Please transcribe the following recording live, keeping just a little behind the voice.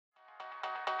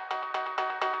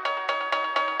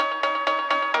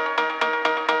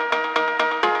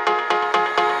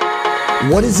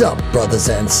What is up, brothers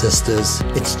and sisters?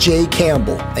 It's Jay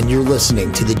Campbell, and you're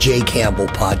listening to the Jay Campbell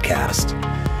Podcast.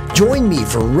 Join me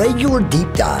for regular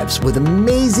deep dives with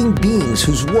amazing beings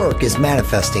whose work is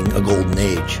manifesting a golden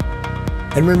age.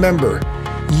 And remember,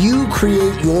 you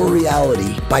create your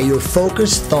reality by your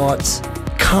focused thoughts,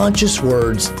 conscious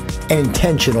words, and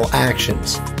intentional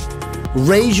actions.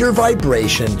 Raise your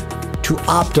vibration to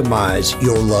optimize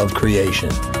your love creation.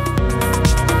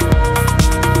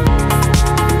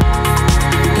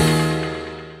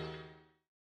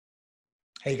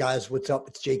 Hey guys, what's up?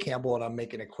 It's Jay Campbell, and I'm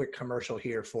making a quick commercial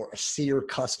here for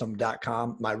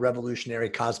𝙅𝙤𝙤𝙚𝙤𝙤, my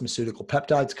revolutionary cosmeceutical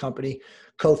peptides company,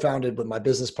 co-founded with my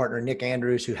business partner, Nick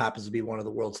Andrews, who happens to be one of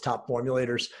the world's top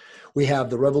formulators. We have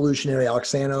the revolutionary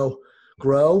𝙈𝙤𝙤𝙤𝙀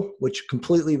Grow, which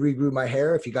completely regrew my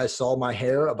hair. If you guys saw my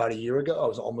hair about a year ago, I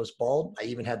was almost bald. I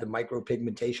even had the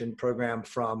micropigmentation program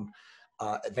from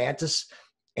Advantis.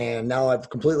 And now I've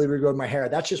completely regrown my hair.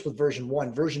 That's just with version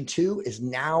 1. Version 2 is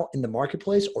now in the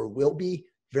marketplace, or will be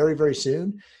very, very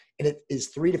soon. And it is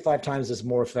 3 to 5 times as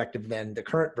more effective than the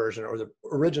current version or the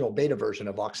original beta version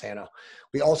of 𝙈𝙤𝙤𝙤𝙀.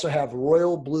 We also have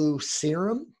royal blue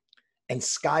serum and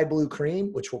sky blue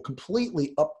cream, which will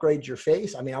completely upgrade your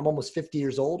face. I mean, I'm almost 50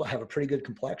 years old. I have a pretty good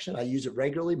complexion. I use it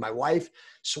regularly. My wife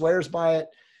swears by it.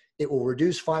 It will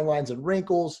reduce fine lines and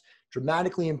wrinkles,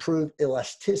 dramatically improve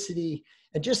elasticity,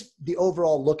 and just the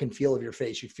overall look and feel of your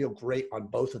face. You feel great on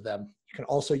both of them. You can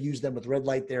also use them with red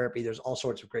light therapy. There's all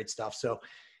sorts of great stuff. So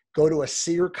go to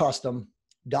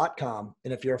𝙤𝙤𝙤𝙤𝙤.com.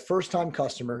 And if you're a first-time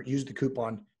customer, use the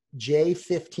coupon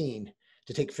J15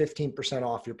 to take 15%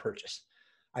 off your purchase.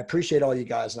 I appreciate all you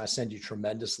guys, and I send you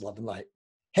tremendous love and light.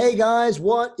 Hey guys,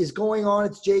 what is going on?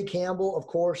 It's Jay Campbell, of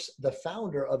course, the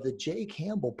founder of the Jay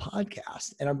Campbell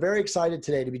Podcast. And I'm very excited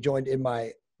today to be joined in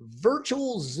my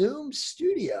virtual Zoom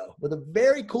studio with a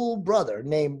very cool brother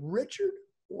named Richard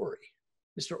𝙁𝙤𝙤𝙤.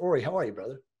 Mr. 𝙁𝙤𝙤𝙤, how are you,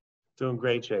 brother? Doing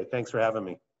great, Jay. Thanks for having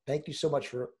me. Thank you so much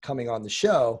for coming on the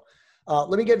show.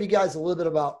 Let me give you guys a little bit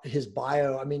about his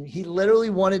bio. I mean, he literally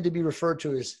wanted to be referred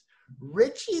to as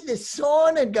Richie the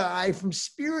Sauna guy from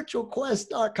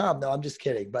spiritualquest.com. No, I'm just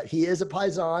kidding. But he is a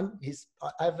paisan.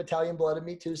 I have Italian blood in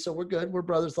me too, so we're good. We're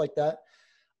brothers like that.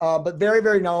 But very,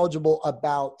 very knowledgeable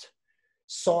about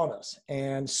saunas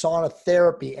and sauna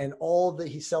therapy and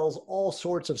he sells all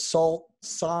sorts of salt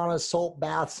saunas, salt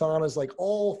bath saunas, like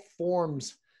all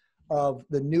forms of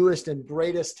the newest and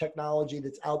greatest technology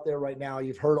that's out there right now.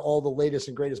 You've heard all the latest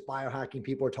and greatest biohacking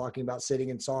people are talking about sitting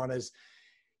in saunas,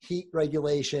 heat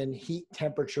regulation, heat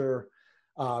temperature,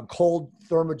 cold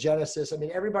thermogenesis. I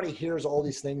mean, everybody hears all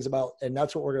these things about, and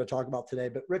that's what we're going to talk about today.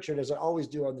 But Richard, as I always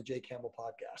do on the Jay Campbell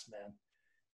Podcast, man,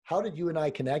 how did you and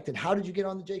I connect, and how did you get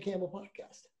on the Jay Campbell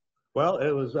Podcast? Well,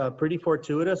 it was pretty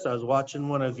fortuitous. I was watching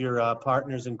one of your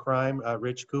partners in crime,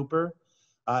 Rich Cooper.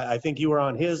 I think you were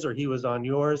on his or he was on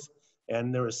yours.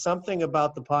 And there was something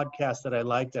about the podcast that I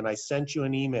liked, and I sent you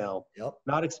an email. Yep.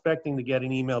 Not expecting to get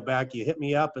an email back. You hit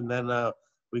me up, and then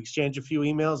we exchanged a few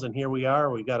emails, and here we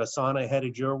are. We got a sauna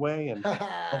headed your way, and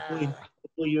hopefully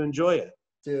you enjoy it.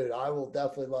 Dude, I will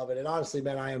definitely love it. And honestly,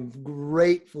 man, I am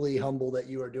gratefully humbled that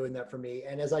you are doing that for me.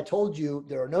 And as I told you,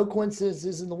 there are no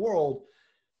coincidences in the world.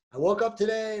 I woke up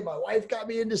today, my wife got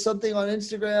me into something on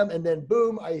Instagram, and then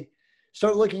boom, I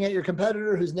start looking at your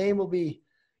competitor whose name will be,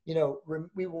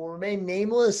 we will remain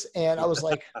nameless. And I was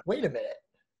like, wait a minute.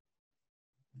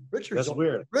 That's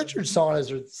weird. Richard's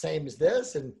saunas are the same as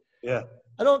this. And yeah,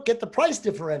 I don't get the price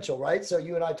differential, right? So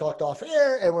you and I talked off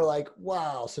air, and we're like,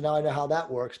 wow. So now I know how that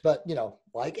works. But,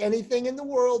 like anything in the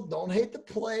world, don't hate the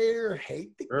player,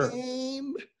 hate the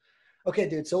game. Okay,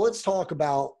 dude. So let's talk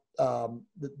about the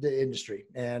industry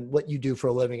and what you do for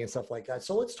a living and stuff like that.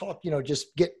 So let's talk,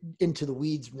 just get into the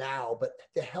weeds now, but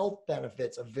the health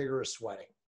benefits of vigorous sweating.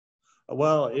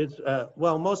 Well,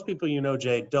 most people,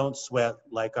 Jay, don't sweat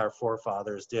like our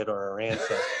forefathers did or our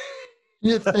ancestors.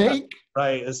 You think?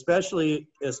 Right, especially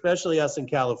us in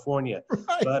California.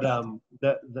 Right. But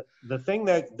the thing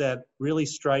that really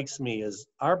strikes me is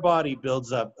our body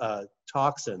builds up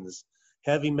toxins,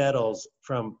 heavy metals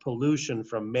from pollution,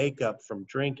 from makeup, from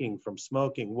drinking, from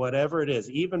smoking, whatever it is,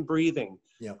 even breathing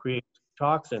creates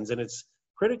toxins. And it's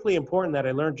critically important that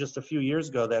I learned just a few years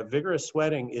ago that vigorous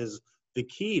sweating is the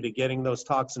key to getting those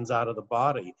toxins out of the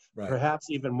body, perhaps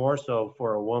even more so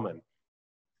for a woman.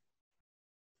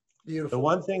 Beautiful. The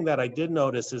one thing that I did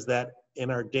notice is that in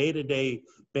our day-to-day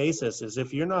basis is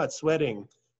if you're not sweating,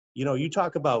 you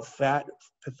talk about fat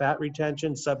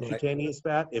retention, subcutaneous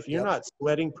fat. If you're not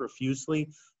sweating profusely,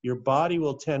 your body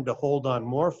will tend to hold on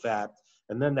more fat,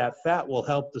 and then that fat will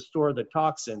help to store the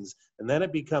toxins, and then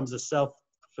it becomes a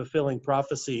self-fulfilling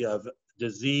prophecy of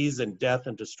disease and death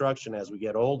and destruction as we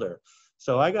get older.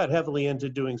 So I got heavily into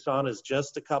doing saunas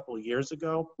just a couple of years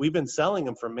ago. We've been selling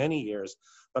them for many years,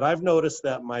 but I've noticed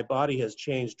that my body has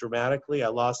changed dramatically. I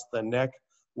lost the neck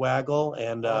waggle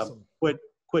and Awesome.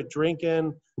 quit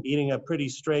drinking, eating a pretty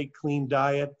straight, clean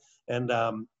diet. And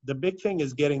the big thing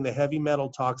is getting the heavy metal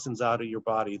toxins out of your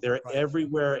body. They're Right.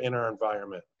 everywhere in our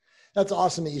environment. That's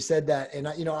awesome that you said that. And,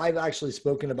 you know, I've actually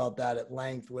spoken about that at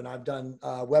length when I've done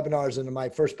webinars. And in my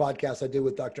first podcast I did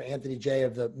with Dr. Anthony J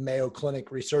of the Mayo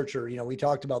Clinic researcher, you know, we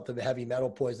talked about the heavy metal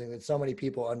poisoning that so many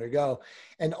people undergo.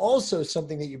 And also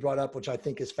something that you brought up, which I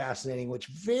think is fascinating, which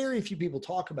very few people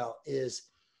talk about, is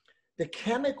the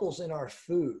chemicals in our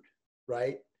food,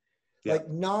 right? Yeah. Like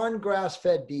non-grass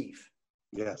fed beef.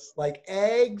 Yes. Like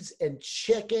eggs and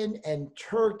chicken and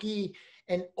turkey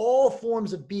and all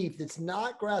forms of beef that's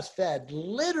not grass fed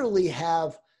literally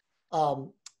have,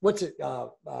 what's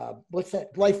that?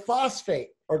 Glyphosate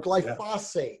or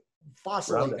glyphosate,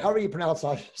 phosphate, however you pronounce it.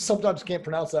 I sometimes can't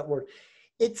pronounce that word.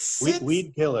 It sits,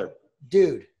 weed killer.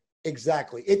 Dude,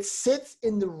 exactly. It sits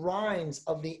in the rinds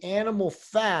of the animal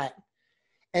fat.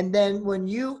 And then when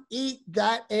you eat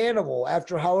that animal,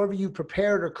 after however you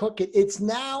prepare it or cook it, it's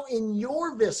now in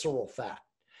your visceral fat.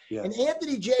 Yes. And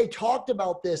Anthony J talked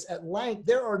about this at length.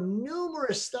 There are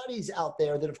numerous studies out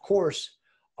there that, of course,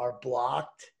 are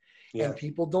blocked and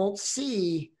people don't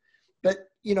see. But,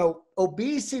 you know,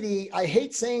 obesity, I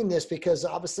hate saying this because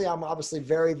obviously I'm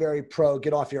very, very pro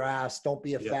get off your ass. Don't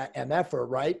be a fat MFer,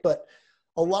 right? But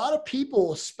a lot of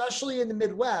people, especially in the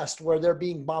Midwest, where they're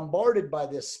being bombarded by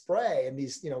this spray and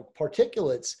these, you know,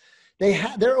 particulates,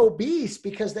 they're obese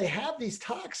because they have these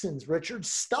toxins, Richard,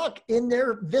 stuck in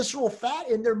their visceral fat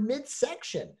in their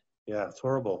midsection. Yeah, it's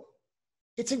horrible.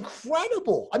 It's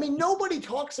incredible. I mean, nobody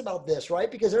talks about this, right?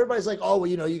 Because everybody's like, oh, well,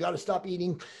 you know, you got to stop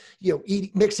eating, you know,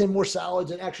 mix in more salads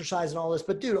and exercise and all this.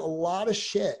 But dude, a lot of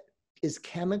shit is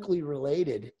chemically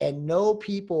related, and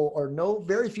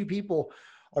very few people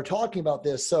are talking about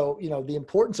this. So, you know, the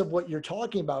importance of what you're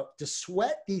talking about to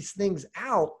sweat these things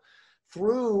out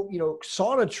through, you know,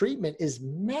 sauna treatment is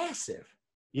massive.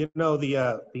 You know,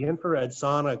 the infrared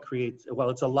sauna creates, well,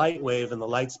 it's a light wave in the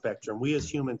light spectrum. We as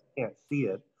humans can't see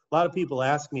it. A lot of people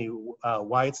ask me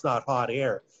why it's not hot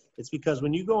air. It's because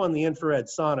when you go in the infrared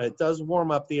sauna, it does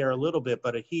warm up the air a little bit,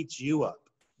 but it heats you up.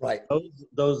 Right.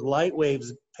 Those light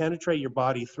waves penetrate your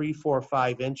body 3, 4,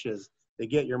 5 inches. They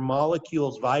get your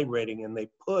molecules vibrating and they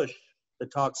push the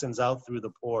toxins out through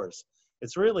the pores.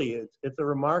 It's really, it's a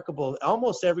remarkable,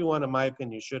 almost everyone, in my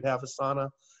opinion, should have a sauna.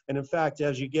 And in fact,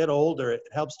 as you get older, it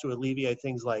helps to alleviate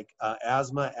things like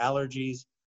asthma, allergies,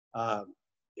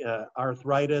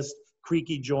 arthritis,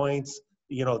 creaky joints,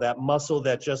 you know, that muscle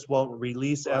that just won't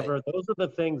release ever. Those are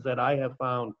the things that I have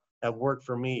found have worked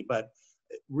for me. But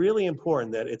really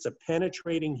important that it's a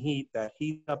penetrating heat that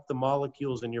heats up the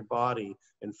molecules in your body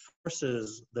and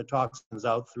forces the toxins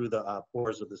out through the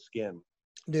pores of the skin.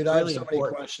 Dude, I have so many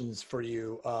questions for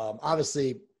you.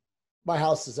 Obviously, my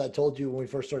house, as I told you when we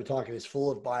first started talking, is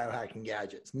full of biohacking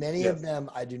gadgets. Many of them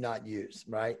I do not use,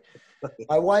 right?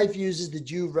 My wife uses the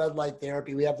Joovv red light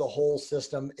therapy. We have the whole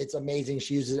system. It's amazing.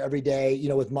 She uses it every day. You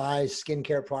know, with my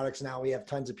skincare products now, we have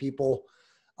tons of people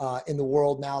in the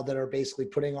world now that are basically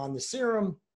putting on the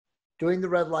serum, doing the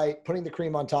red light, putting the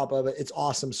cream on top of it. It's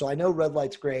awesome. So I know red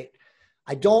light's great.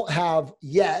 I don't have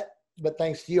yet, but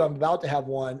thanks to you, I'm about to have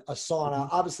one, a sauna.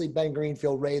 Obviously, Ben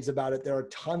Greenfield raves about it. There are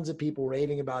tons of people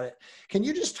raving about it. Can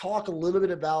you just talk a little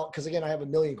bit about, because again, I have a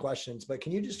million questions, but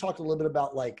can you just talk a little bit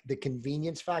about like the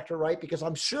convenience factor, right? Because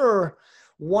I'm sure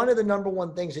one of the number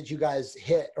one things that you guys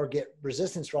hit or get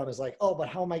resistance from is like, oh, but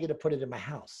how am I going to put it in my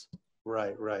house?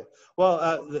 Right, right.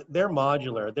 Well, they're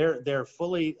modular. They're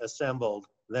fully assembled.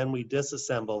 Then we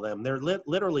disassemble them. They're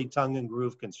literally tongue and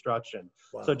groove construction.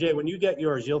 Wow. So Jay, when you get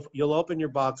yours, you'll open your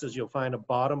boxes. You'll find a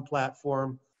bottom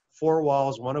platform, 4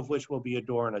 walls, one of which will be a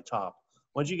door and a top.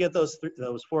 Once you get those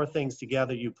 4 things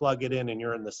together, you plug it in and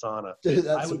you're in the sauna. Dude,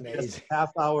 that's amazing.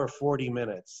 Half hour, 40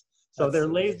 minutes. So they're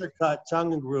laser cut,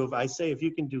 tongue and groove. I say if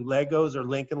you can do Legos or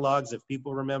Lincoln Logs, if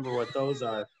people remember what those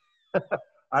are.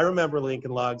 I remember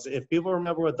Lincoln Logs. If people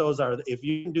remember what those are, if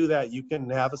you can do that, you can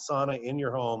have a sauna in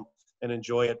your home and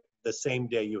enjoy it the same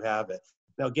day you have it.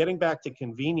 Now, getting back to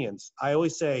convenience, I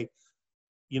always say,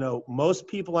 you know, most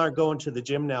people aren't going to the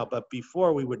gym now, but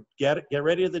before we would get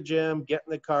ready to the gym, get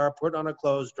in the car, put on our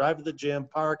clothes, drive to the gym,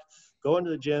 park, go into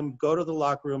the gym, go to the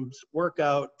locker rooms, work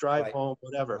out, drive home,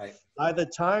 whatever. Right. By the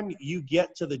time you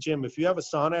get to the gym, if you have a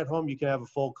sauna at home, you can have a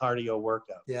full cardio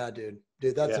workout. Yeah, dude,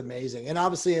 that's amazing. And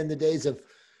obviously in the days of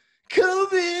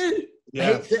COVID,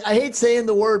 I hate saying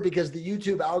the word because the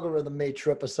YouTube algorithm may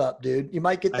trip us up, dude. You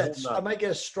might get that. I might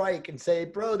get a strike and say,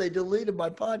 bro, they deleted my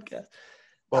podcast.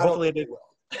 Well, hopefully they will.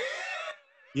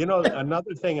 You know,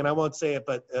 another thing, and I won't say it,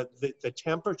 but the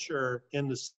temperature in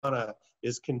the sauna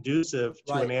is conducive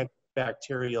to Right. an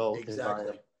antibacterial Exactly.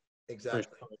 environment. Exactly.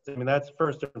 I mean, that's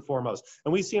first and foremost.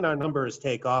 And we've seen our numbers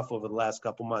take off over the last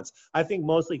couple months. I think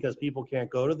mostly because people can't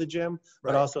go to the gym,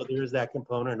 but Right. also there's that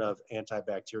component of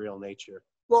antibacterial nature.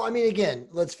 Well, I mean, again,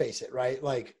 let's face it, right?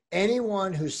 Like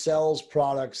anyone who sells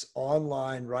products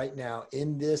online right now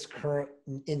in this current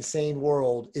insane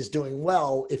world is doing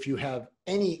well if you have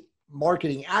any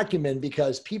marketing acumen,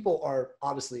 because people are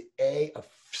obviously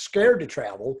scared to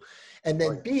travel, and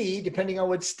then B, depending on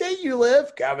what state you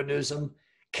live, Gavin Newsom,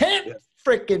 can't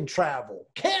freaking travel,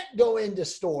 can't go into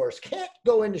stores, can't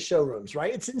go into showrooms,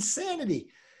 right? It's insanity.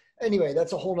 Anyway,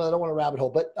 that's a whole nother, I don't want to rabbit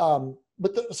hole,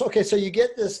 okay, so you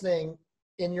get this thing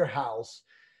in your house.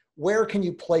 Where can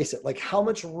you place it? Like, how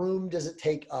much room does it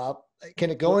take up? Can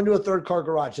it go into a third car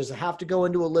garage? Does it have to go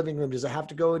into a living room? Does it have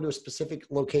to go into a specific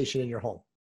location in your home?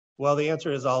 Well, the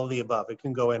answer is all of the above. It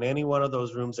can go in any one of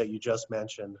those rooms that you just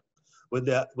mentioned. With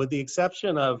the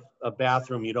exception of a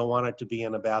bathroom, you don't want it to be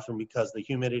in a bathroom because the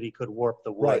humidity could warp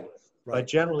the wood. Right. But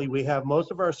generally, we have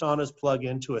most of our saunas plug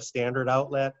into a standard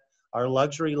outlet. Our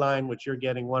luxury line, which you're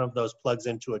getting one of those, plugs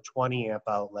into a 20 amp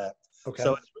outlet. Okay.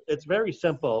 So it's very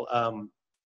simple.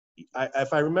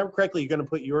 If I remember correctly, you're going to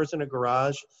put yours in a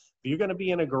garage. If you're going to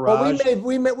be in a garage.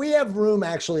 Well, we have room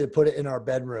actually to put it in our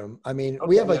bedroom. I mean,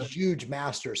 we have a huge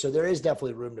master, so there is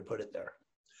definitely room to put it there.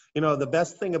 You know, the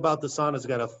best thing about the sauna is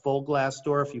got a full glass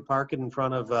door. If you park it in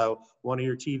front of one of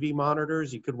your TV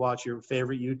monitors, you could watch your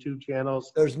favorite YouTube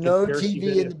channels. There's no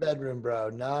TV in the bedroom, bro.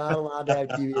 Not allowed to have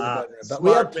TV in the bedroom. But Smart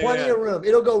we have plenty man. of room.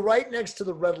 It'll go right next to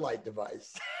the red light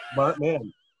device. Smart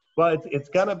man. Well, it's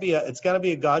gonna be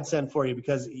a godsend for you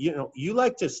because you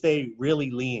like to stay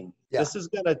really lean. Yeah. This is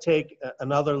gonna take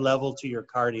another level to your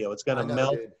cardio. It's gonna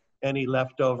melt any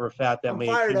leftover fat that may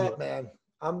accumulate. I'm fired up, man.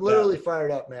 I'm literally fired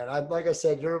up, man. Like I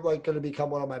said, you're like going to become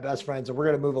one of my best friends, and we're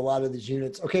going to move a lot of these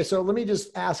units. Okay, so let me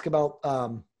just ask about.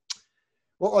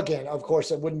 Well, again, of course,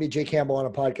 it wouldn't be Jay Campbell on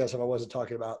a podcast if I wasn't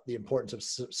talking about the importance of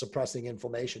suppressing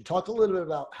inflammation. Talk a little bit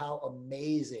about how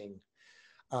amazing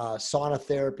sauna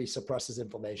therapy suppresses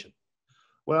inflammation.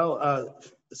 Well,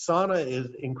 sauna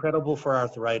is incredible for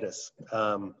arthritis.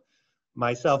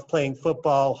 Myself playing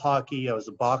football, hockey, I was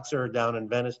a boxer down in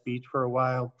Venice Beach for a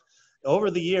while.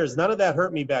 Over the years, none of that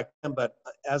hurt me back then, but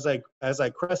as I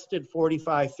crested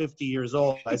 45, 50 years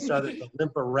old, I started to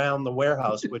limp around the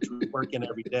warehouse, which was working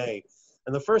every day.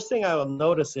 And the first thing I will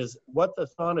notice is what the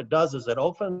sauna does is it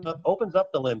opens up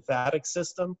the lymphatic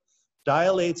system,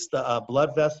 dilates the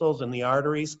blood vessels and the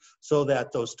arteries so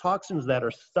that those toxins that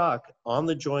are stuck on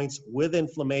the joints with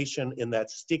inflammation in that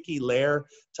sticky layer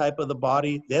type of the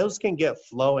body, those can get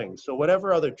flowing. So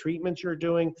whatever other treatments you're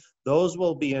doing, those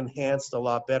will be enhanced a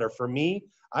lot better. For me,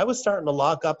 I was starting to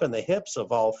lock up in the hips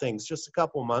of all things just a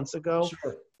couple months ago.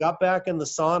 Sure. Got back in the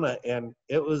sauna and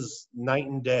it was night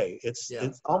and day. It's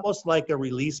almost like a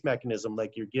release mechanism,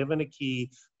 like you're given a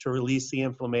key to release the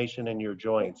inflammation in your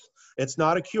joints. It's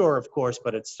not a cure, of course,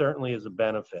 but it certainly is a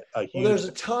benefit. Well, there's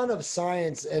a ton of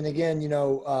science. And again,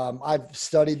 I've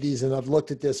studied these and I've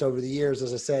looked at this over the years.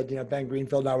 As I said, Ben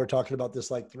Greenfield and I were talking about this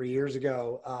like 3 years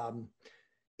ago.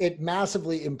 It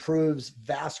massively improves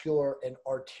vascular and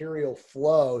arterial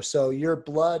flow. So your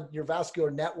vascular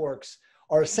networks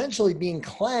are essentially being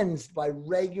cleansed by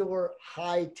regular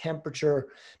high temperature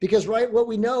because, right, what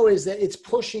we know is that it's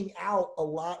pushing out a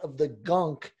lot of the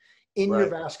gunk in your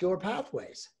vascular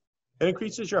pathways. It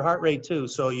increases your heart rate too.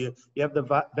 So you have the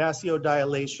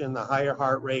vasodilation, the higher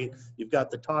heart rate, you've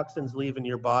got the toxins leaving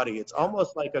your body. It's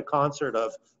almost like a concert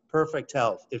of perfect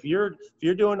health. If you're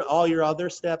doing all your other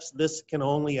steps, this can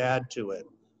only add to it.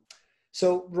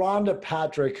 So Rhonda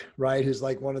Patrick, right, who's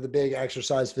like one of the big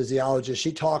exercise physiologists,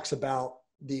 she talks about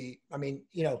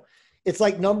it's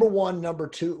like number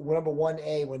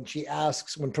 1A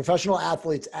when professional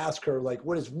athletes ask her, like,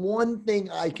 what is one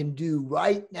thing I can do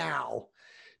right now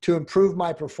to improve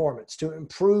my performance, to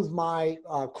improve my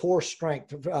core strength,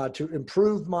 to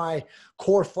improve my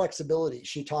core flexibility?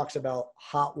 She talks about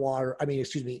hot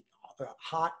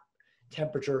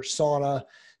temperature sauna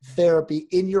therapy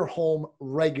in your home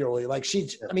regularly. Like she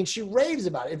raves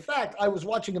about it. In fact, I was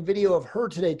watching a video of her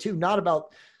today too, not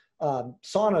about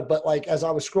sauna, but like as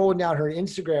I was scrolling down her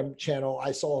Instagram channel,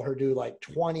 I saw her do like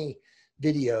 20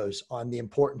 videos on the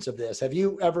importance of this. Have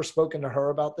you ever spoken to her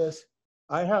about this?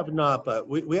 I have not, but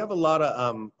we have a lot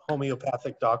of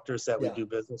homeopathic doctors that we do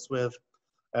business with.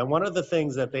 And one of the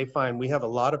things that they find, we have a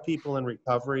lot of people in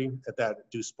recovery that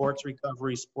do sports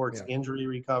recovery, sports injury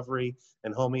recovery,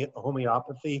 and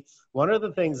homeopathy. One of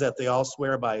the things that they all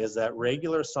swear by is that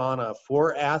regular sauna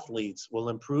for athletes will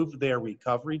improve their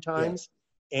recovery times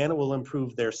and it will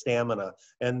improve their stamina.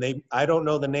 And I don't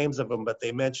know the names of them, but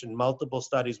they mentioned multiple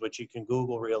studies, which you can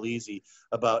Google real easy,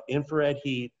 about infrared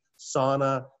heat,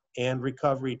 sauna, and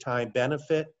recovery time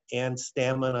benefit and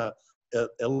stamina,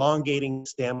 elongating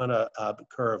stamina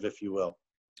curve, if you will.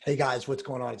 Hey guys, what's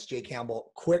going on? It's Jay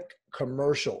Campbell. Quick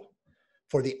commercial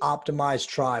for the Optimized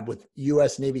Tribe with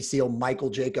U.S. Navy SEAL Michael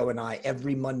Jaco and I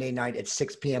every Monday night at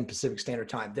 6 p.m. Pacific Standard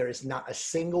Time. There is not a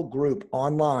single group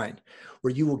online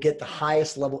where you will get the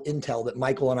highest level intel that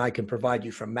Michael and I can provide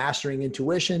you, from mastering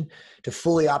intuition to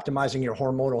fully optimizing your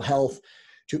hormonal health,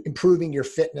 to improving your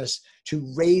fitness, to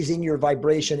raising your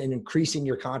vibration and increasing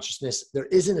your consciousness. There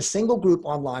isn't a single group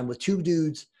online with two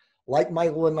dudes like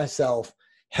Michael and myself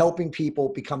helping people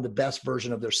become the best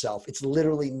version of their self. It's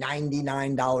literally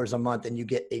 $99 a month, and you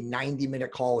get a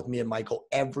 90-minute call with me and Michael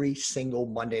every single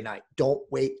Monday night. Don't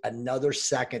wait another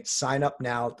second. Sign up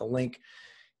now at the link,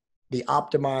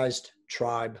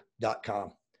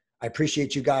 theoptimizedtribe.com. I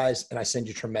appreciate you guys, and I send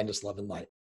you tremendous love and light.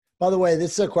 By the way,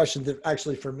 this is a question that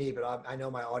actually for me, but I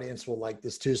know my audience will like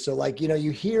this too. So like, you know,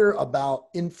 you hear about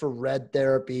infrared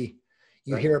therapy,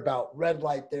 you hear about red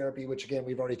light therapy, which again,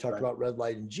 we've already talked about red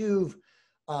light and Juve.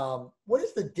 What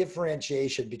is the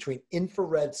differentiation between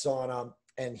infrared sauna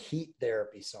and heat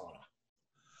therapy sauna?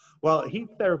 Well, heat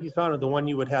therapy sauna, the one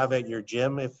you would have at your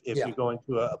gym if you go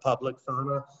into a public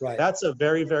sauna, that's a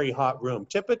very, very hot room,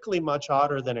 typically much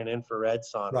hotter than an infrared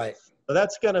sauna. Right. So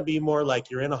that's going to be more like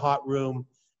you're in a hot room,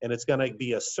 and it's going to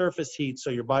be a surface heat. So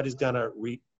your body's going to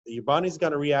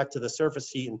react to the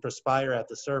surface heat and perspire at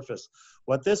the surface.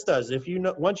 What this does,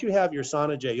 once you have your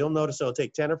sauna, Jay, you'll notice it'll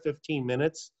take 10 or 15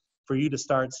 minutes for you to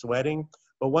start sweating.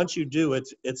 But once you do,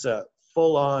 it's a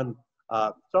full on,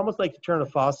 it's almost like you turn a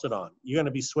faucet on. You're going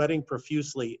to be sweating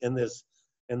profusely in this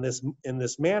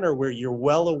manner where you're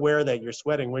well aware that you're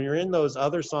sweating. When you're in those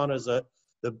other saunas,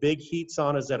 the big heat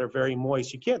saunas that are very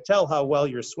moist, you can't tell how well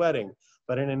you're sweating.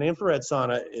 But in an infrared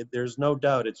sauna, there's no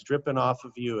doubt it's dripping off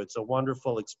of you. It's a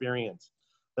wonderful experience.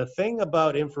 The thing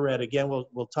about infrared, again,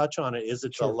 we'll touch on it, is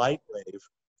it's a light wave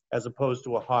as opposed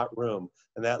to a hot room.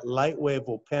 And that light wave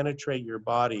will penetrate your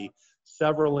body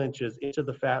several inches into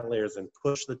the fat layers and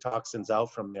push the toxins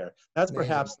out from there. That's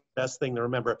perhaps the best thing to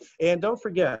remember. And don't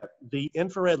forget, the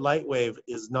infrared light wave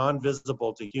is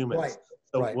non-visible to humans.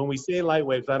 So when we say light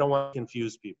waves, I don't want to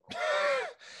confuse people.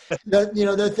 You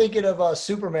know, they're thinking of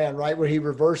Superman, right? Where he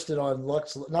reversed it on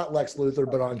not Lex Luthor,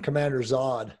 but on Commander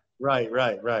Zod. Right.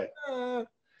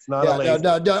 It's not a laser.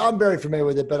 No, I'm very familiar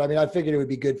with it, but I mean, I figured it would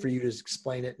be good for you to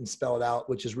explain it and spell it out,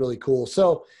 which is really cool.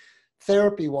 So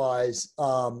therapy-wise,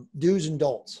 do's and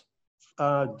don'ts.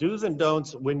 Do's and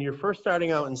don'ts. When you're first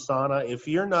starting out in sauna, if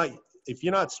you're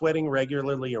not sweating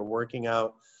regularly or working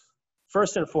out,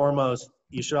 first and foremost,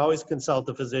 you should always consult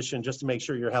a physician just to make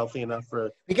sure you're healthy enough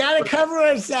we got to cover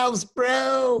ourselves,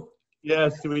 bro.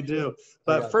 Yes, we do.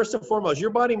 But first and foremost, your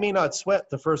body may not sweat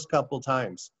the first couple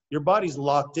times. Your body's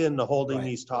locked into holding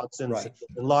these toxins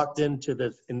and locked into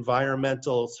the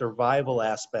environmental survival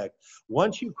aspect.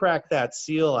 Once you crack that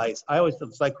seal ice,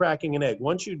 it's like cracking an egg.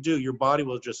 Once you do, your body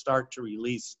will just start to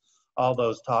release all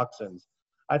those toxins.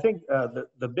 I think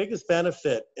the biggest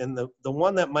benefit, and the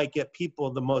one that might get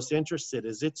people the most interested,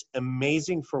 is it's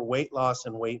amazing for weight loss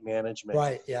and weight management.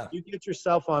 Right, yeah. You get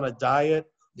yourself on a diet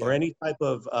or any type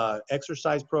of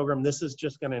exercise program, this is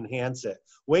just going to enhance it.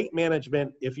 Weight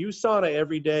management, if you sauna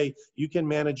every day, you can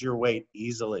manage your weight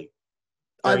easily.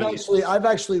 I've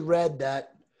actually read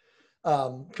that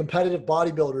competitive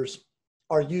bodybuilders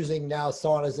are using now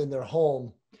saunas in their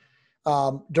home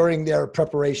during their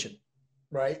preparation.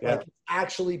 Right? Yeah. Like it's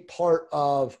actually part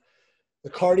of the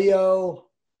cardio,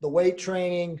 the weight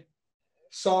training,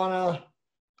 sauna,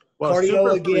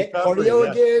 cardio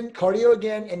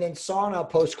again, and then sauna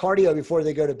post cardio before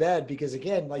they go to bed. Because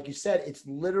again, like you said, it's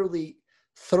literally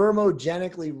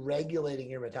thermogenically regulating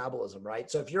your metabolism,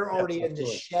 right? So if you're already in the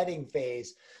shedding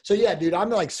phase. So yeah, dude, I'm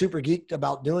like super geeked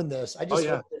about doing this. I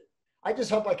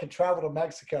just hope I can travel to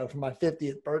Mexico for my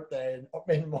 50th birthday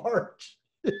in March.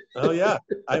 Oh yeah,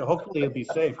 hopefully it'll be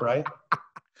safe, right?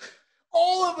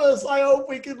 All of us, I hope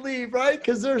we can leave, right?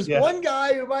 Because there's one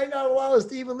guy who might not allow us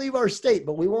to even leave our state,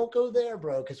 but we won't go there,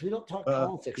 bro, because we don't talk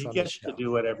politics on this show. He gets to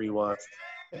do whatever he wants.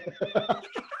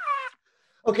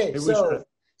 Okay,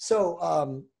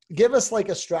 so give us like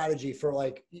a strategy for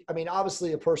like, I mean,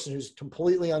 obviously a person who's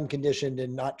completely unconditioned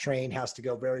and not trained has to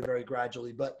go very, very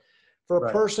gradually, but for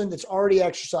a person that's already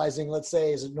exercising, let's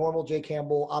say is a normal Jay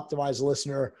Campbell optimized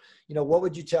listener, you know, what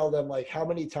would you tell them? Like how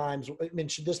many times, I mean,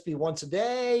 should this be once a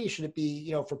day? Should it be,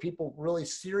 you know, for people really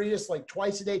serious, like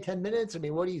twice a day, 10 minutes? I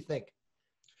mean, what do you think?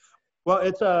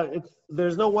 Well,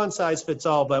 there's no one size fits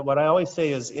all, but what I always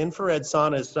say is infrared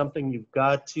sauna is something you've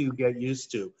got to get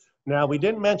used to. Now, we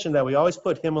didn't mention that we always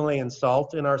put Himalayan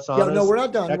salt in our saunas. Yeah, no, we're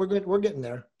not done. We're good. We're getting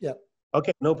there. Yeah.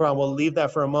 Okay, no problem. We'll leave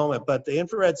that for a moment. But the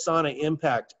infrared sauna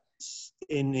impact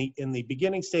in the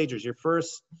beginning stages, your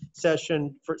first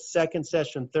session, second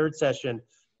session, third session,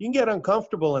 you can get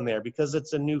uncomfortable in there because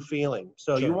it's a new feeling.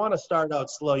 So Sure. you want to start out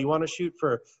slow. You want to shoot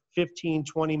for 15,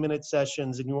 20-minute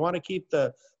sessions, and you want to keep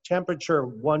the temperature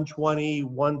 120,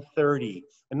 130,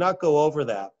 and not go over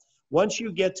that. Once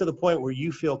you get to the point where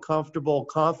you feel comfortable,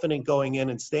 confident going in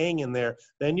and staying in there,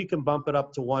 then you can bump it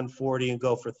up to 140 and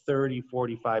go for 30,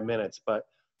 45 minutes. But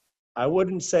I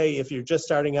wouldn't say, if you're just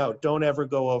starting out, don't ever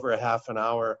go over a half an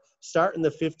hour. Start in the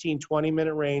 15,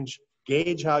 20-minute range.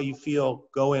 Gauge how you feel,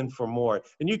 go in for more.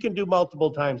 And you can do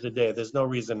multiple times a day. There's no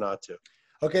reason not to.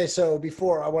 Okay, so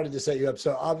before I wanted to set you up.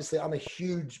 So obviously I'm a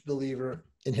huge believer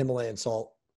in Himalayan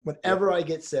salt. Whenever I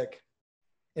get sick,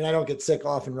 and I don't get sick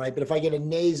often, right? But if I get a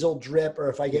nasal drip or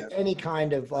if I get any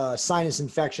kind of sinus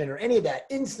infection or any of that,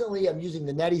 instantly I'm using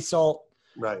the neti salt,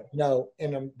 right? You know,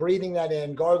 and I'm breathing that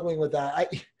in, gargling with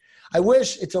that. I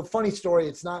wish, it's a funny story.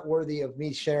 It's not worthy of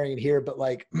me sharing it here, but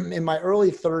like in my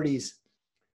early 30s,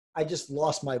 I just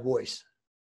lost my voice.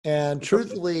 And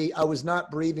truthfully, I was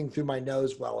not breathing through my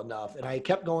nose well enough. And I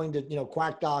kept going to, you know,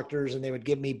 quack doctors, and they would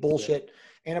give me bullshit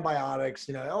antibiotics,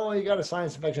 you know, oh, you got a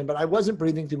sinus infection, but I wasn't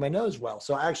breathing through my nose well.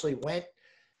 So I actually went,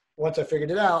 once I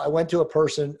figured it out, I went to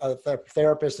a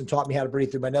therapist, and taught me how to breathe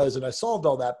through my nose, and I solved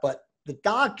all that. But the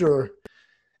doctor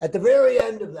at the very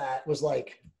end of that was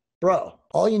like, bro,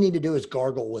 all you need to do is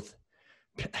gargle with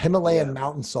Himalayan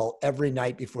mountain salt every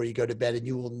night before you go to bed, and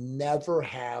you will never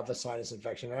have a sinus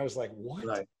infection. And I was like, what?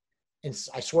 Right. And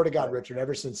I swear to God, Richard,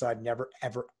 ever since I've never,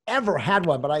 ever, ever had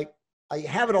one, but I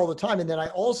have it all the time. And then I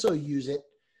also use it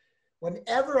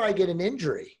whenever I get an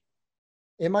injury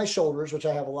in my shoulders, which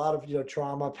I have a lot of, you know,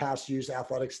 trauma, past use,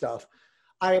 athletic stuff.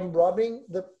 I am rubbing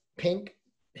the pink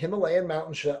Himalayan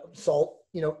mountain salt,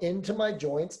 you know, into my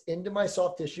joints, into my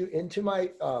soft tissue, into my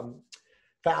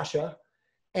fascia.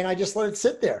 And I just let it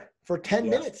sit there for 10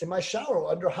 minutes in my shower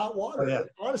under hot water. And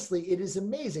honestly, it is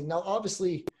amazing. Now,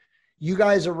 obviously, you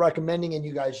guys are recommending and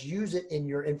you guys use it in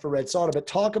your infrared sauna, but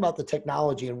talk about the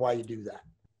technology and why you do that.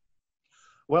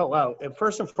 Well,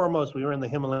 first and foremost, we were in the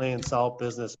Himalayan salt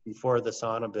business before the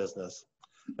sauna business,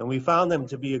 and we found them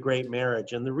to be a great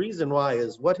marriage. And the reason why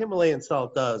is what Himalayan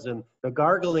salt does, and the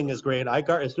gargling is great.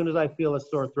 As soon as I feel a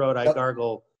sore throat, I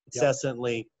gargle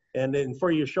incessantly. And then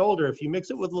for your shoulder, if you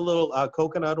mix it with a little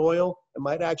coconut oil, it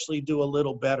might actually do a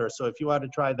little better. So if you want to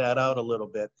try that out a little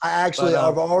bit. I've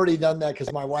already done that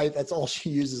because my wife, that's all she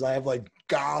uses. I have like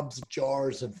gobs of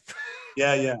jars of.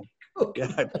 Yeah,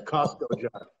 Costco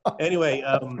jar. Anyway,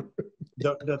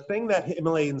 the thing that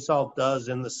Himalayan salt does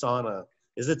in the sauna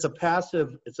is it's a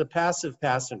passive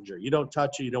passenger. You don't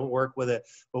touch it, you don't work with it.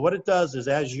 But what it does is,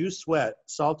 as you sweat,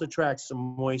 salt attracts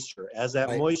some moisture. As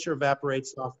that moisture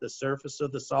evaporates off the surface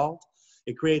of the salt,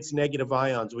 it creates negative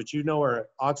ions, which you know are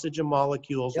oxygen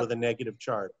molecules with a negative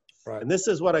charge. Right. And this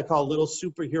is what I call little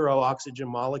superhero oxygen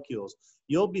molecules.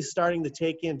 You'll be starting to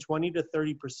take in 20 to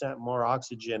 30% more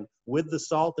oxygen with the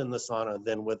salt in the sauna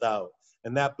than without.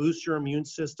 And that boosts your immune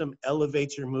system,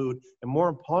 elevates your mood, and more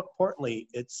importantly,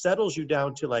 it settles you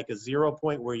down to like a 0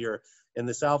 point where you're in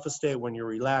this alpha state when you're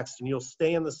relaxed, and you'll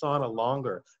stay in the sauna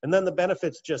longer. And then the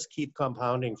benefits just keep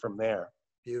compounding from there.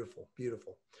 Beautiful,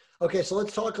 beautiful. Okay, so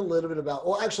let's talk a little bit about,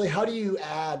 well, actually, how do you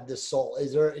add the salt?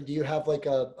 Do you have like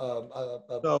a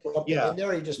in there,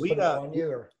 or you just put it on you?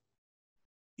 Or?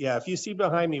 Yeah, if you see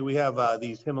behind me, we have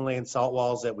these Himalayan salt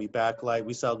walls that we backlight.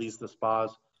 We sell these to spas.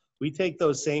 We take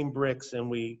those same bricks and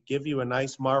we give you a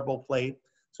nice marble plate.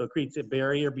 So it creates a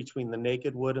barrier between the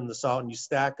naked wood and the salt, and you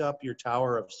stack up your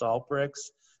tower of salt bricks.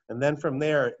 And then from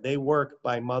there, they work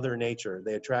by Mother Nature.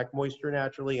 They attract moisture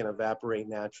naturally and evaporate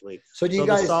naturally. So do you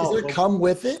guys, does it come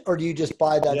with it, or do you just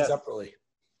buy that separately?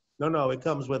 No, it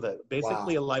comes with it.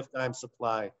 Basically a lifetime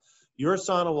supply. Your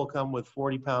sauna will come with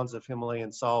 40 pounds of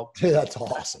Himalayan salt. Dude, that's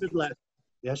awesome.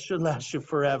 That should last you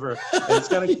forever. And it's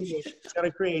going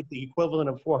to create the equivalent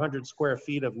of 400 square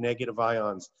feet of negative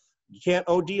ions. You can't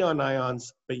OD on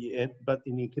ions, but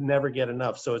you can never get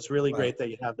enough. So it's really great that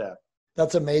you have that.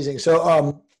 That's amazing.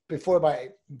 So before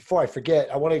I forget,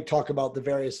 I want to talk about the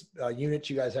various units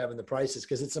you guys have and the prices,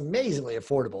 because it's amazingly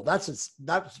affordable.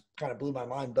 That kind of blew my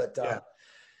mind. But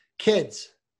kids,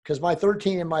 because my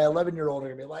 13 and my 11-year-old are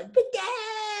going to be like, but Dad,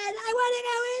 I want to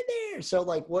go in there. So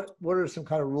like, what are some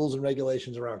kind of rules and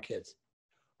regulations around kids?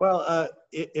 Well,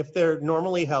 if they're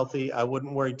normally healthy, I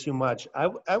wouldn't worry too much.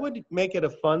 I would make it a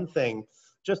fun thing.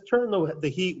 just turn the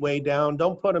heat way down.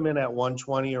 Don't put them in at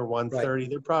 120 or 130.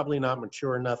 They're probably not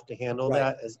mature enough to handle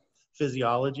that as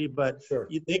physiology, but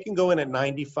they can go in at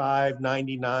 95,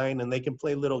 99, and they can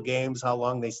play little games, how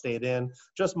long they stayed in.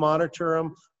 Just monitor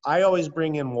them. I always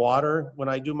bring in water when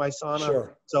I do my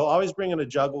sauna. So always bring in a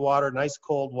jug of water, nice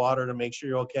cold water, to make sure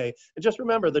you're okay. And just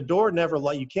remember, the door never,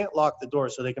 you can't lock the door,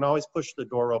 so they can always push the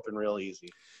door open real easy.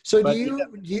 So do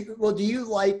you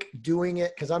like doing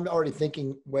it? Because I'm already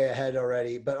thinking way ahead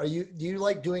already, but do you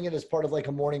like doing it as part of like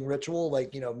a morning ritual?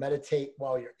 Like, meditate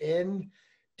while you're in,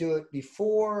 do it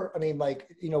before? I mean, like,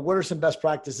 what are some best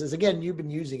practices? Again, you've been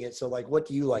using it. So like, what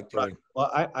do you like doing?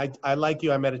 Well, I like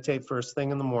you. I meditate first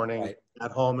thing in the morning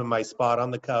at home in my spot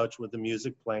on the couch with the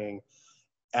music playing.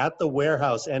 At the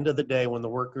warehouse, end of the day, when the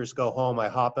workers go home, I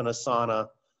hop in a sauna,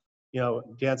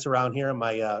 dance around here in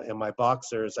my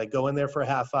boxers. I go in there for a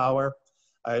half hour.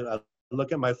 I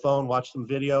look at my phone, watch some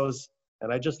videos,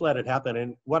 and I just let it happen.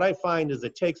 And what I find is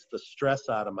it takes the stress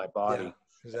out of my body. Yeah,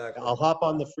 exactly. I'll hop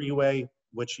on the freeway,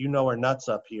 which are nuts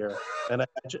up here, and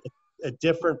a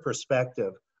different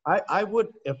perspective. I would,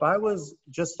 if I was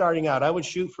just starting out, I would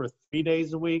shoot for 3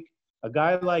 days a week. A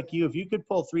guy like you, if you could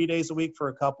pull 3 days a week for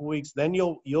a couple weeks, then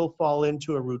you'll fall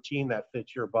into a routine that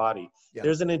fits your body. Yeah.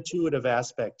 There's an intuitive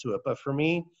aspect to it. But for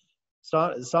me,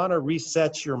 sauna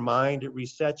resets your mind, it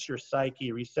resets your psyche,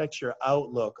 it resets your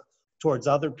outlook towards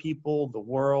other people, the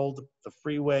world, the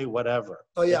freeway, whatever.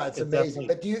 Oh yeah, it's amazing.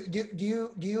 But do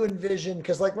you envision,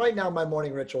 because like right now my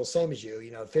morning ritual, same as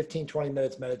you, 15, 20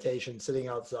 minutes meditation, sitting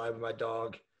outside with my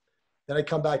dog. Then I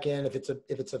come back in. If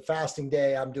it's a fasting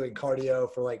day, I'm doing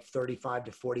cardio for like 35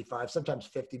 to 45, sometimes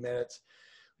 50 minutes.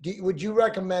 Would you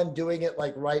recommend doing it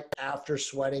like right after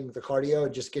sweating the cardio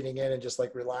and just getting in and just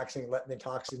like relaxing, letting the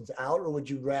toxins out? Or would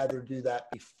you rather do that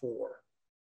before?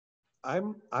 I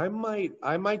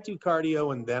might do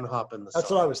cardio and then hop in the sauna. That's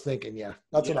what I was thinking. Yeah.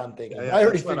 That's what I'm thinking. Yeah, I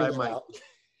already figured it out.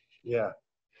 Yeah.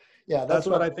 Yeah. That's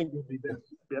what I think would be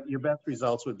your best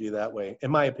results would be that way, in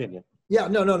my opinion. Yeah,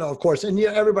 no, of course. And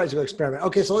everybody's going to experiment.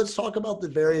 Okay, so let's talk about the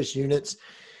various units.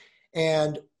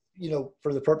 And,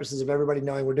 for the purposes of everybody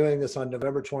knowing, we're doing this on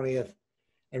November 20th.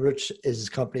 And Rich is his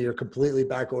company. You're completely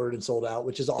back ordered and sold out,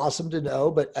 which is awesome to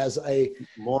know. But as a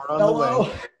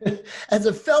fellow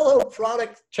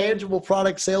tangible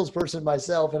product salesperson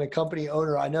myself and a company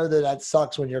owner, I know that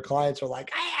sucks when your clients are like,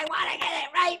 hey, I want to get it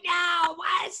right now. I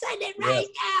want to send it right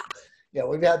now. Yeah,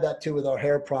 we've had that too with our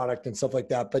hair product and stuff like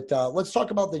that. But let's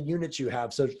talk about the units you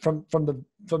have. So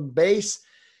from base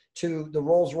to the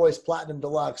Rolls-Royce Platinum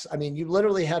Deluxe, I mean, you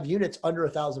literally have units under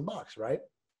 $1,000, right?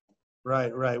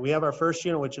 Right. We have our first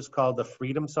unit, which is called the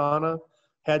Freedom Sauna.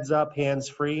 Heads up, hands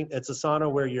free. It's a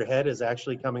sauna where your head is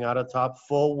actually coming out of top,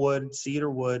 full wood, cedar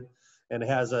wood, and it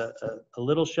has a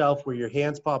little shelf where your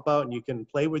hands pop out and you can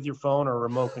play with your phone or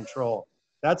remote control.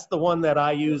 That's the one that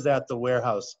I use at the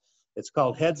warehouse. It's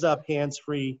called Heads Up, Hands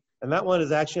Free, and that one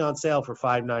is actually on sale for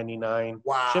 $5.99.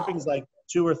 Wow. Shipping's like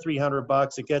 $200 or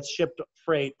 $300. It gets shipped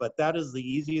freight, but that is the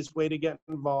easiest way to get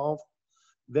involved.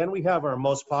 Then we have our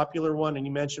most popular one, and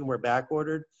you mentioned we're back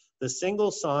ordered. The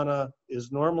single sauna is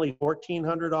normally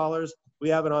 $1,400. We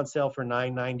have it on sale for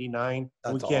 $9.99.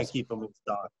 We can't keep them in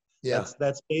stock. Yeah.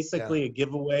 That's basically a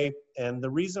giveaway. And the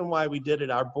reason why we did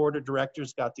it, our board of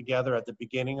directors got together at the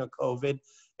beginning of COVID,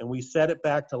 and we set it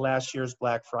back to last year's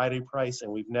Black Friday price,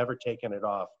 and we've never taken it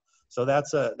off. So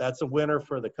that's a winner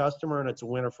for the customer, and it's a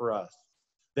winner for us.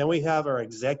 Then we have our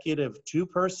executive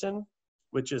 2-person,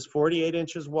 which is 48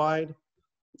 inches wide.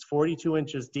 It's 42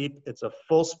 inches deep. It's a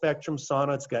full spectrum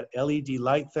sauna. It's got LED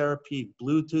light therapy,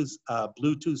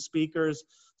 Bluetooth speakers.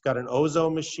 It's got an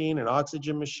ozone machine, an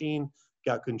oxygen machine.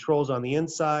 Got controls on the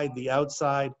inside, the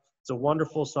outside. It's a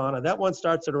wonderful sauna. That one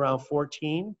starts at around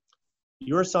 14.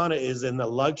 Your sauna is in the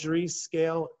luxury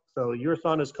scale. So your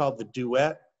sauna is called the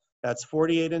Duet. That's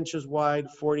 48 inches wide,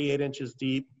 48 inches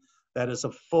deep. That is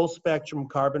a full spectrum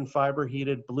carbon fiber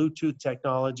heated Bluetooth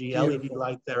technology, LED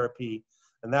light therapy.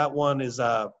 And that one is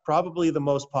probably the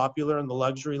most popular in the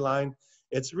luxury line.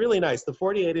 It's really nice. The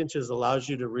 48 inches allows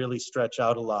you to really stretch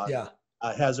out a lot. Yeah.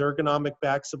 It has ergonomic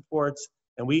back supports.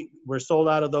 And we're sold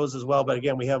out of those as well. But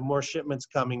again, we have more shipments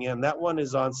coming in. That one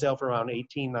is on sale for around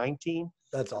 $18, $19.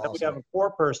 That's awesome. Then we have a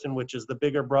 4-person, which is the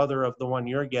bigger brother of the one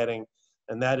you're getting.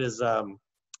 And that is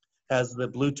has the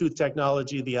Bluetooth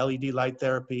technology, the LED light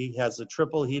therapy, has the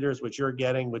triple heaters, which you're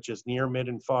getting, which is near, mid,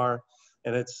 and far.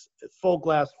 And it's full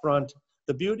glass front.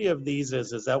 The beauty of these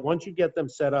is that once you get them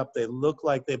set up, they look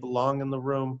like they belong in the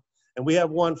room. And we have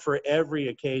one for every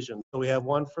occasion. So we have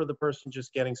one for the person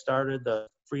just getting started, the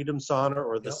Freedom Sauna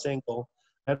or the single.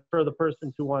 And for the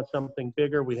person who wants something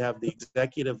bigger, we have the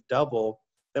Executive Double,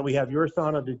 Then we have your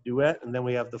sauna, the duet, and then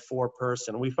we have the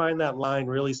 4-person. We find that line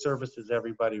really services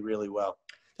everybody really well.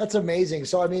 That's amazing.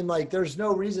 So, I mean, like, there's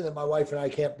no reason that my wife and I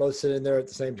can't both sit in there at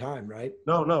the same time, right?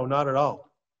 No, no, not at all.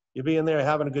 You'll be in there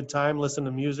having a good time, listening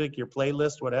to music, your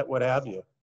playlist, what have you.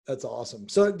 That's awesome.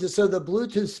 So the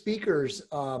Bluetooth speakers,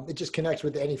 it just connects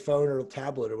with any phone or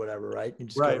tablet or whatever, right? You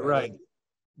just Right.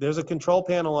 There's a control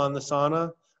panel on the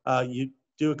sauna. You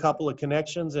do a couple of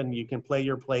connections and you can play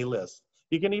your playlist.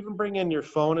 You can even bring in your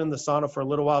phone in the sauna for a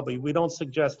little while, but we don't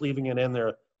suggest leaving it in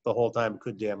there the whole time. It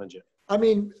could damage it. I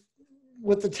mean,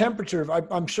 with the temperature,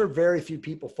 I'm sure very few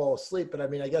people fall asleep, but I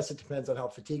mean, I guess it depends on how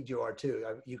fatigued you are too.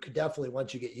 You could definitely,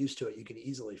 once you get used to it, you can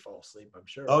easily fall asleep, I'm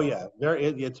sure. Oh yeah,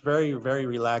 it's very, very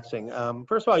relaxing.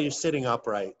 First of all, you're sitting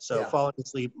upright, so falling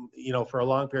asleep, for a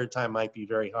long period of time might be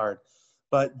very hard.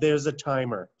 But there's a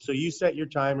timer, so you set your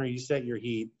timer, you set your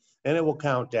heat, and it will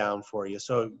count down for you.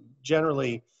 So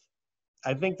generally,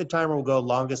 I think the timer will go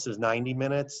longest is 90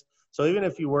 minutes. So even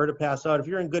if you were to pass out, if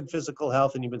you're in good physical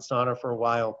health and you've been sauna for a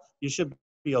while, you should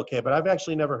be okay. But I've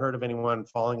actually never heard of anyone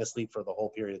falling asleep for the whole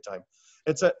period of time.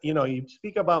 It's you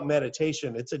speak about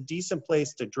meditation, it's a decent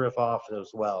place to drift off as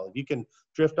well. If you can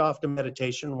drift off to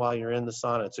meditation while you're in the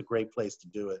sauna, it's a great place to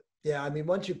do it. Yeah, I mean,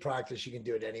 once you practice, you can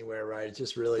do it anywhere, right? It's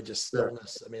just really just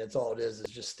stillness. Sure. I mean, it's all it is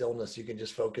just stillness. You can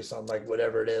just focus on like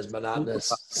whatever it is,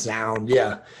 monotonous sound.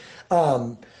 Yeah.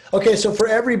 Okay, so for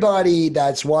everybody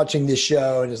that's watching this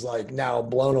show and is like now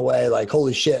blown away, like,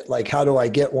 holy shit, like, how do I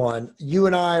get one? You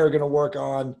and I are going to work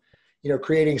on,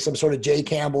 creating some sort of J.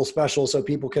 Campbell special so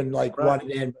people can like run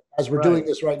it in. As we're doing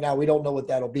this right now, we don't know what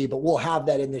that'll be, but we'll have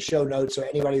that in the show notes. So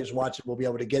anybody who's watching will be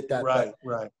able to get that. Right.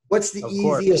 What's the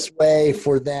easiest way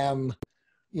for them,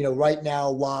 right now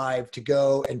live to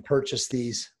go and purchase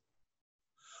these?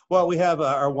 Well, we have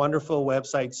our wonderful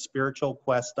website,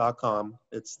 spiritualquest.com.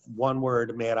 It's one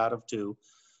word made out of two.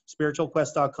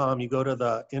 Spiritualquest.com. You go to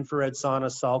the infrared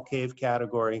sauna salt cave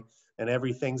category and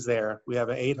everything's there. We have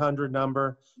an 800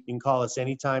 number. You can call us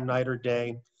anytime, night or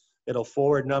day. It'll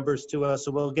forward numbers to us,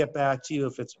 so we'll get back to you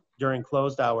if it's during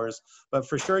closed hours. But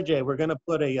for sure, Jay, we're going to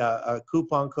put a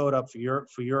coupon code up for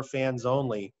your fans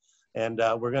only, and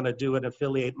we're going to do an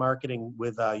affiliate marketing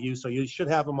with you. So you should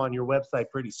have them on your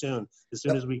website pretty soon, as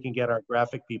soon as we can get our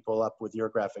graphic people up with your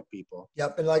graphic people.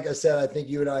 Yep, and like I said, I think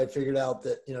you and I had figured out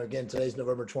that, again, today's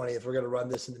November 20th. We're going to run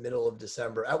this in the middle of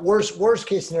December. At worst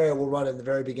case scenario, we'll run it in the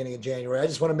very beginning of January. I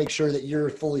just want to make sure that you're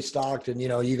fully stocked and,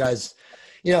 you guys,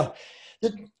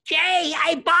 Jay,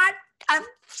 I bought a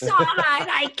sauna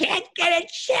and I can't get it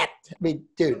shipped. I mean,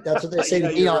 dude, that's what they say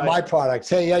to me on my products.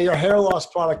 Hey, yeah, your hair loss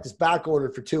product is back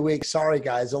ordered for 2 weeks. Sorry,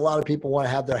 guys. A lot of people want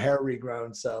to have their hair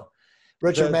regrown. So,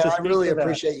 Richard, man, I really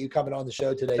appreciate you coming on the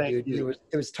show today, dude.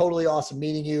 It was totally awesome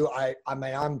meeting you. I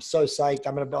mean, I'm so psyched.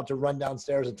 I'm about to run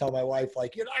downstairs and tell my wife,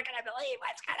 like, you're not going to believe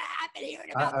what's going to happen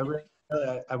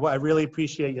here. I really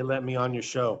appreciate you letting me on your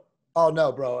show. Oh,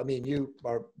 no, bro. I mean, you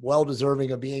are well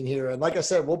deserving of being here. And like I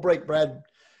said, we'll break bread,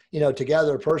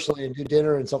 together personally and do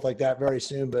dinner and stuff like that very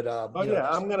soon. But, I'm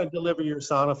going to deliver your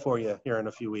sauna for you here in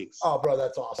a few weeks. Oh, bro,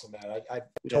 that's awesome, man. I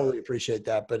totally appreciate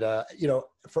that. But,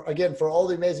 for all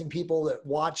the amazing people that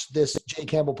watch this J.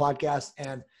 Campbell podcast,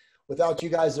 and without you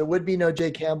guys, there would be no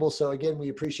J. Campbell. So again, we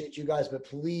appreciate you guys, but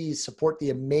please support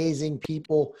the amazing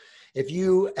people. If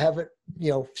you haven't,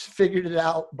 figured it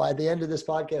out by the end of this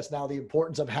podcast now, the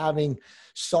importance of having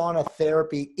sauna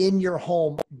therapy in your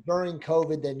home during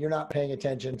COVID, then you're not paying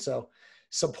attention. So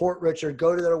support Richard.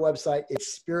 Go to their website.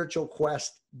 It's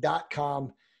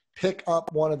spiritualquest.com. Pick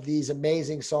up one of these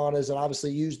amazing saunas and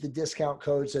obviously use the discount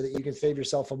code so that you can save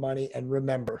yourself some money. And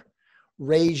remember,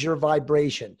 raise your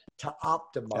vibration to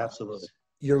optimize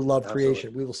your love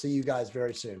creation. We will see you guys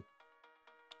very soon.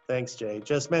 Thanks, Jay.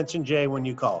 Just mention Jay when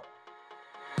you call.